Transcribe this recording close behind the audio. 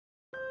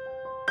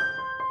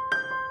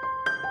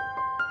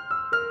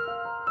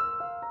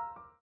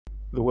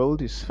The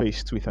world is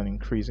faced with an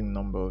increasing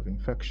number of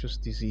infectious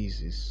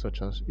diseases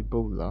such as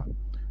Ebola,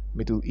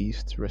 Middle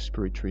East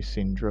Respiratory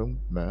Syndrome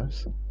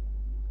 (MERS),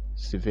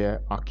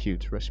 severe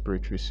acute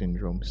respiratory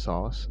syndrome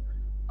 (SARS),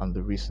 and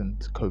the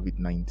recent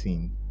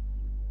COVID-19.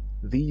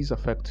 These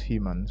affect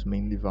humans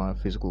mainly via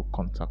physical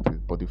contact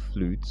with body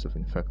fluids of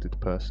infected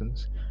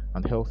persons,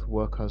 and health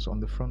workers on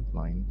the front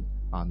line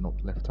are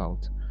not left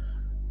out.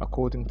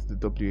 According to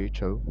the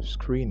WHO,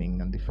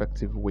 screening and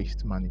effective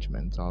waste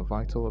management are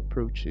vital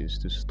approaches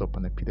to stop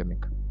an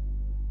epidemic.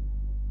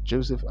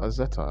 Joseph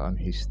Azeta and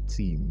his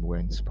team were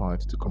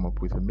inspired to come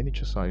up with a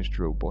miniature-sized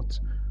robot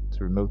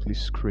to remotely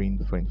screen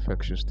for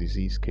infectious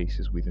disease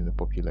cases within the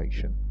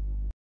population.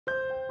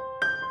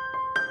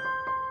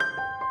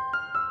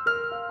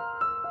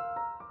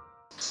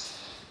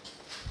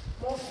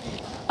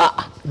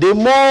 The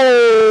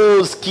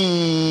mosque.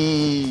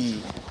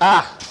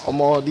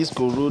 Omo, this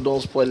corona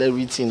don't spoil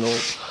everything. No.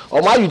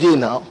 Omo, how you doing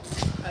now?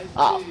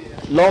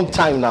 Long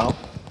time now.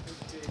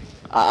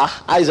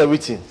 How is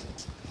everything?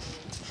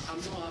 I'm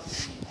not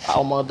happy.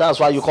 Omo, that's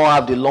why you can't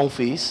have the long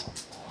face.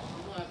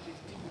 I'm not happy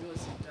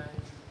because you die.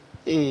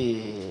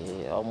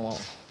 Hey, Omo,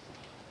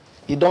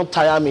 you don't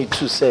tire me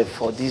too safe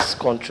for this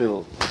country.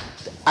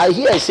 I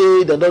hear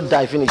say they don't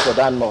die finish for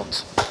that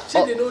north.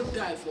 Say they don't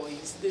die for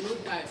east, they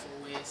don't die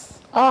for west.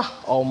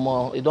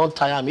 Omo, it don't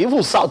tire me.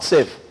 Even south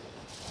safe.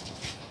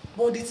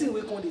 But the thing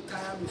we call the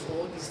tire me for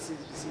all these things,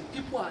 you see,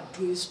 people are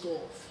doing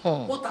stuff.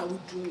 What are we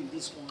doing in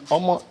this country?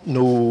 Omo,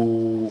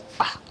 no.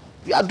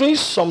 We are doing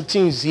some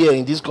things here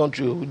in this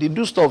country. They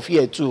do stuff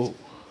here too.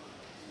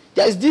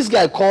 There is this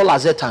guy called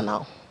Azeta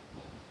now.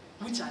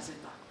 Which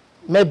Azeta?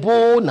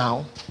 Mebo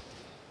now.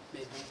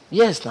 Mebo.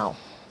 Yes, now.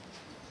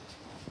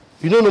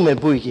 You don't know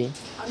Mebo again?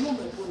 I know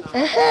Mebo now.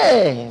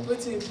 Hey. Wait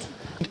till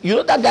You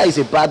know that guy is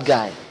a bad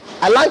guy.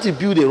 I like to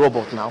build a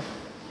robot now.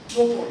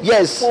 robot.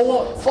 Yes. For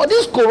what? For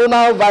this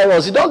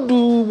coronavirus, you don't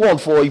do one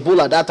for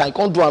Ebola that time. You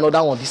can't do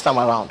another one this time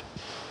around.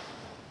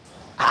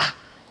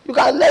 You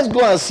can. Let's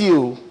go and see.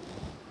 You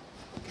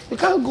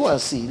can go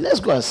and see. Let's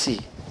go and see.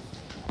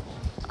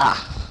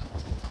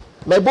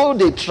 Mebo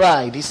they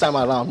try this time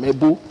around.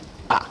 Mebo.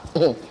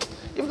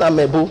 If not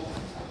Mebo.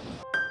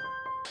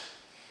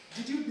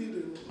 Did you build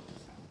a robot?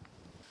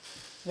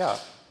 Yeah.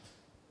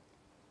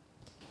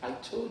 I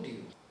told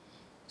you.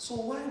 So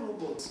why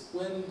robots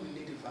when we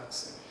need a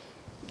vaccine?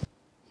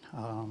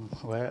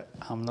 Well,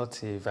 I'm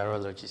not a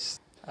virologist.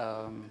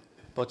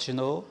 But you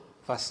know,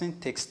 vaccine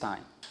takes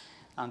time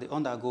and they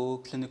undergo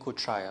clinical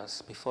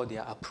trials before they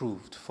are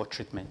approved for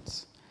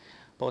treatment.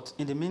 But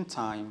in the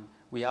meantime,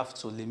 we have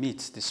to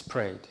limit the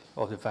spread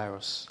of the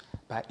virus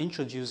by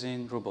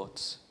introducing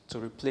robots to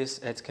replace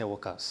healthcare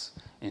workers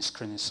in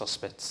screening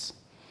suspects.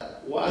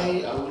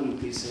 Why are we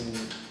replacing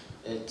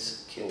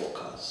healthcare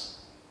workers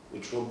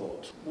with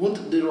robots?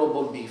 Won't the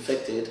robot be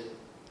affected?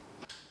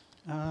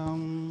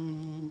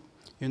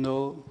 You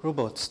know,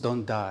 robots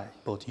don't die,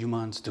 but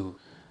humans do.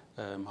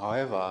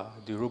 However,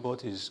 the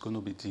robot is going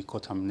to be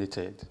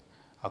decontaminated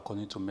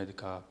according to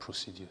medical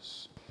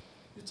procedures.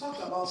 You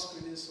talked about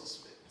screening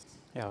suspects.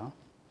 Yeah.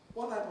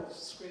 What type of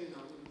screening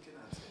are we looking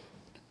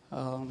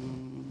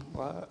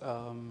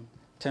at?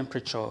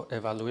 Temperature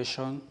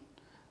evaluation.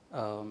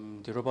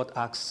 The robot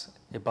asks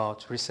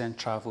about recent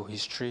travel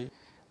history,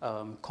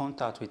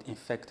 contact with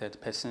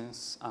infected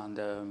persons, and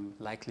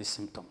likely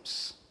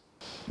symptoms.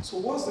 So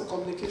what's the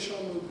communication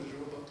mode with the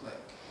robot like?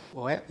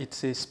 Well,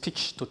 it's a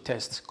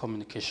speech-to-text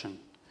communication.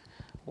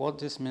 What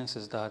this means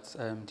is that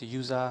the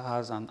user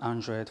has an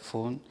Android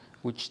phone,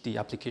 which the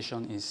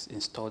application is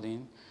installed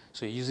in.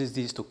 So it uses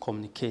this to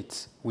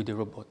communicate with the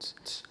robot,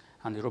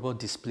 and the robot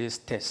displays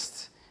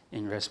text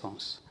in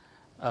response.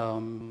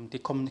 The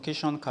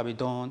communication can be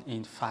done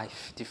in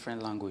 5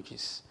 different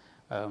languages.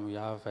 We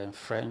have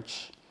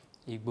French,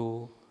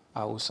 Igbo,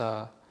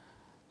 Hausa,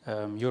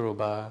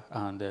 Yoruba,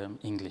 and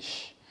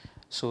English.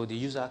 So the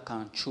user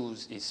can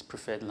choose his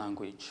preferred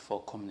language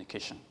for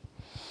communication.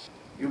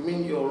 You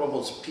mean your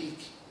robot speak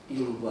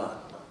Yoruba,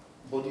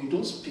 but you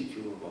don't speak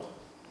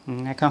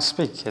Yoruba? I can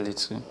speak a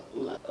little.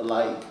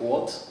 Like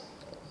what?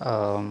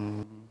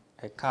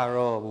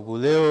 Ekaro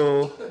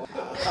bubuleo,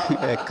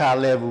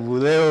 ekale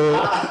bubuleo.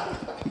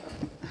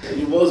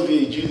 You must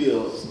be a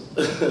genius.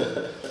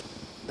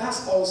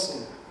 That's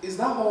awesome. Is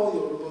that all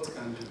your robot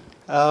can do?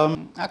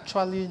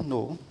 Actually,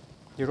 no.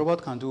 The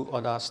robot can do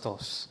other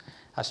stuff.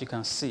 As you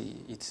can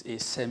see, it's a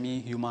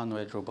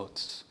semi-humanoid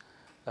robot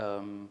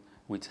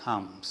with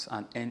arms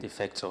and end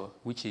effector,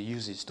 which it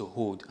uses to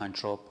hold and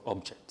drop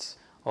objects.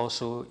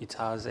 Also, it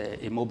has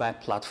a mobile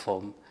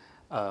platform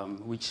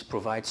which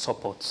provides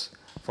support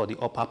for the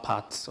upper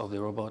parts of the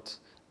robot,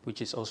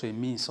 which is also a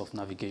means of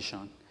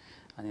navigation.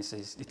 And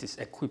it is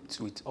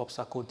equipped with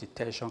obstacle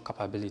detection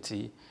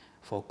capability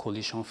for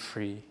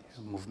collision-free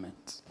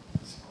movement.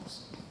 That's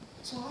awesome.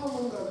 So how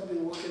long have you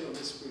been working on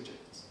this project?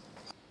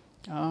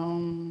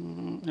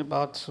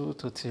 About 2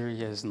 to 3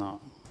 years now.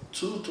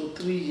 2 to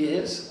 3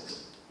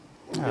 years?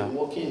 You've been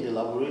working in the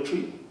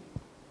laboratory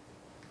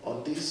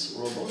on this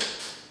robot?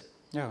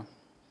 Yeah.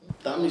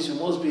 That means you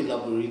must be a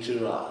laboratory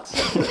rat.